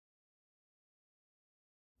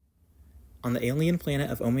On the alien planet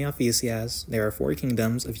of Omiafacias, there are 4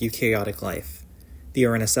 kingdoms of eukaryotic life: the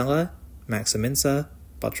Rhinocella, Maximinsa,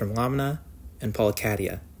 Botrymlamna, and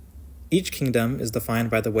Polychadia. Each kingdom is defined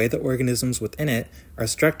by the way the organisms within it are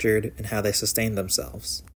structured and how they sustain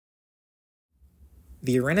themselves.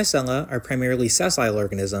 The Rhinocella are primarily sessile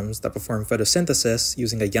organisms that perform photosynthesis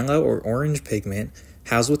using a yellow or orange pigment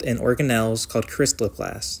housed within organelles called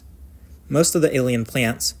crystalloplasts. Most of the alien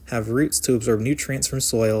plants have roots to absorb nutrients from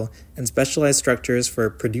soil and specialized structures for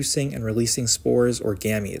producing and releasing spores or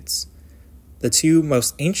gametes. The 2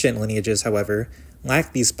 most ancient lineages, however,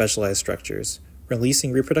 lack these specialized structures,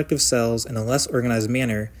 releasing reproductive cells in a less organized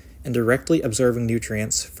manner and directly absorbing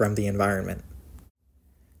nutrients from the environment.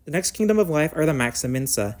 The next kingdom of life are the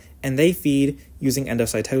Maximinsa, and they feed using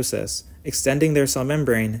endocytosis, extending their cell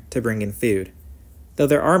membrane to bring in food. Though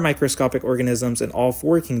there are microscopic organisms in all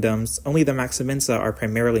 4 kingdoms, only the Maximinsa are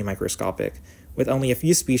primarily microscopic, with only a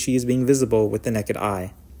few species being visible with the naked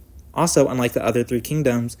eye. Also, unlike the other 3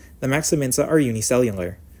 kingdoms, the Maximinsa are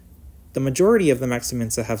unicellular. The majority of the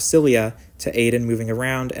Maximinsa have cilia to aid in moving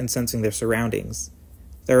around and sensing their surroundings.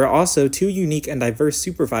 There are also 2 unique and diverse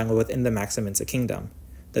superphyla within the Maximinsa kingdom: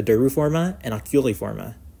 the Duroforma and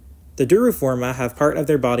Oculiforma. The Duroforma have part of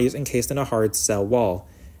their bodies encased in a hard cell wall,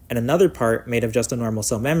 and another part made of just a normal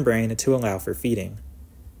cell membrane to allow for feeding.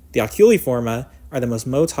 The Oculiforma are the most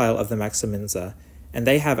motile of the Maximinsa, and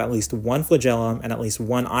they have at least 1 flagellum and at least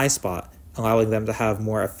 1 eye spot, allowing them to have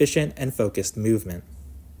more efficient and focused movement.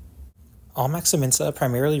 All Maximinsa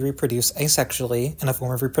primarily reproduce asexually in a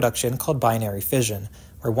form of reproduction called binary fission,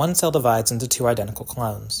 where one cell divides into 2 identical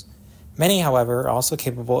clones. Many, however, are also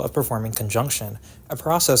capable of performing conjunction, a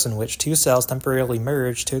process in which 2 cells temporarily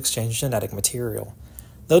merge to exchange genetic material.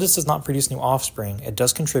 Though this does not produce new offspring, it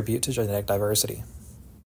does contribute to genetic diversity.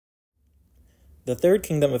 The 3rd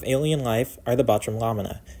kingdom of alien life are the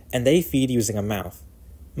Botrymlamna, and they feed using a mouth.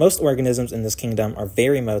 Most organisms in this kingdom are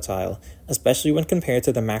very motile, especially when compared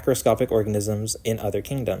to the macroscopic organisms in other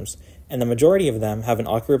kingdoms, and the majority of them have an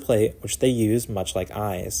ocular plate which they use much like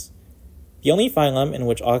eyes. The only phylum in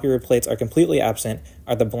which ocular plates are completely absent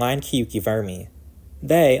are the blind Kyukivermi.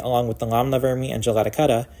 They, along with the Lamnavermi and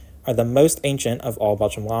Gelaticutta, are the most ancient of all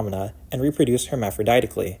Botrymlamna and reproduce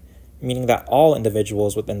hermaphroditically, meaning that all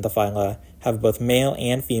individuals within the phyla have both male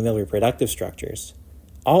and female reproductive structures.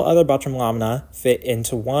 All other Botrymlamna fit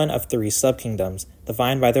into one of 3 subkingdoms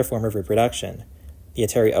defined by their form of reproduction: the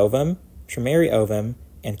Ateriovum, Trimereovum,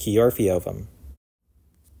 and Chiorphiovum.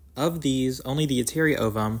 Of these, only the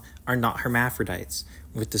Ateriovum are not hermaphrodites,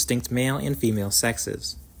 with distinct male and female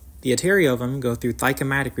sexes. The Ateriovum go through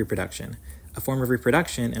thychomatic reproduction, a form of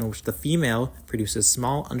reproduction in which the female produces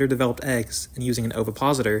small underdeveloped eggs and, using an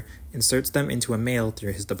ovipositor, inserts them into a male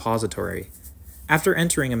through his depository. After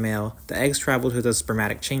entering a male, the eggs travel to the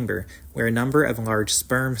spermatic chamber, where a number of large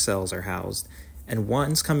sperm cells are housed, and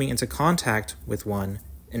once coming into contact with one,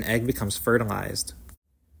 an egg becomes fertilized.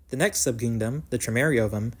 The next subkingdom, the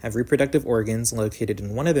Trimereovum, have reproductive organs located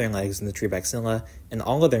in one of their legs in the tree maxilla and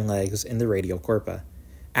all of their legs in the radial corpa.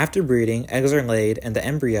 After breeding, eggs are laid and the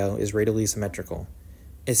embryo is radially symmetrical.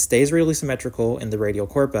 It stays radially symmetrical in the radial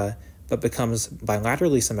corpa, but becomes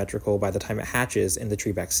bilaterally symmetrical by the time it hatches in the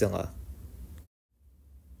tree maxilla.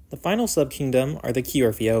 The final subkingdom are the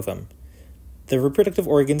Chiorphiovum. The reproductive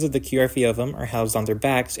organs of the Chiorphiovum are housed on their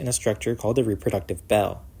backs in a structure called the reproductive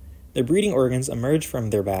bell. The breeding organs emerge from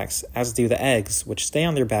their backs, as do the eggs, which stay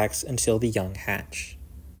on their backs until the young hatch.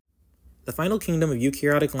 The final kingdom of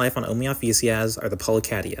eukaryotic life on Omiafacias are the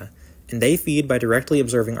Polychadia, and they feed by directly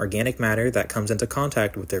absorbing organic matter that comes into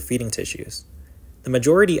contact with their feeding tissues. The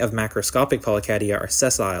majority of macroscopic Polychadia are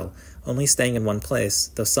sessile, only staying in one place,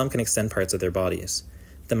 though some can extend parts of their bodies.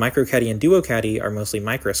 The microcadie and duocadie are mostly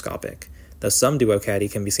microscopic, though some duocadie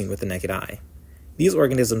can be seen with the naked eye. These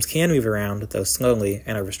organisms can move around, though slowly,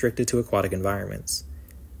 and are restricted to aquatic environments.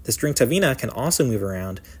 The Stringtavina can also move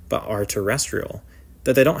around, but are terrestrial.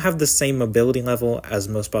 Though they don't have the same mobility level as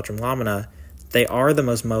most Botrymlamna, they are the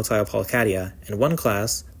most motile Polychadia, and one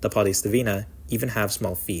class, the Polystavina, even have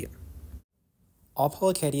small feet. All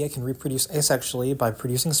Polychadia can reproduce asexually by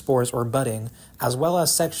producing spores or budding, as well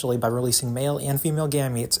as sexually by releasing male and female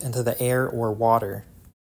gametes into the air or water.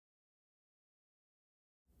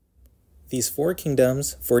 These 4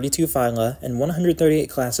 kingdoms, 42 phyla, and 138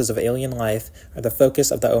 classes of alien life are the focus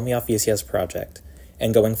of the Omiafacias project,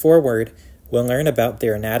 and going forward, we'll learn about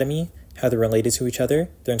their anatomy, how they're related to each other,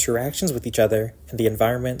 their interactions with each other, and the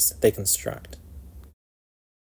environments they construct.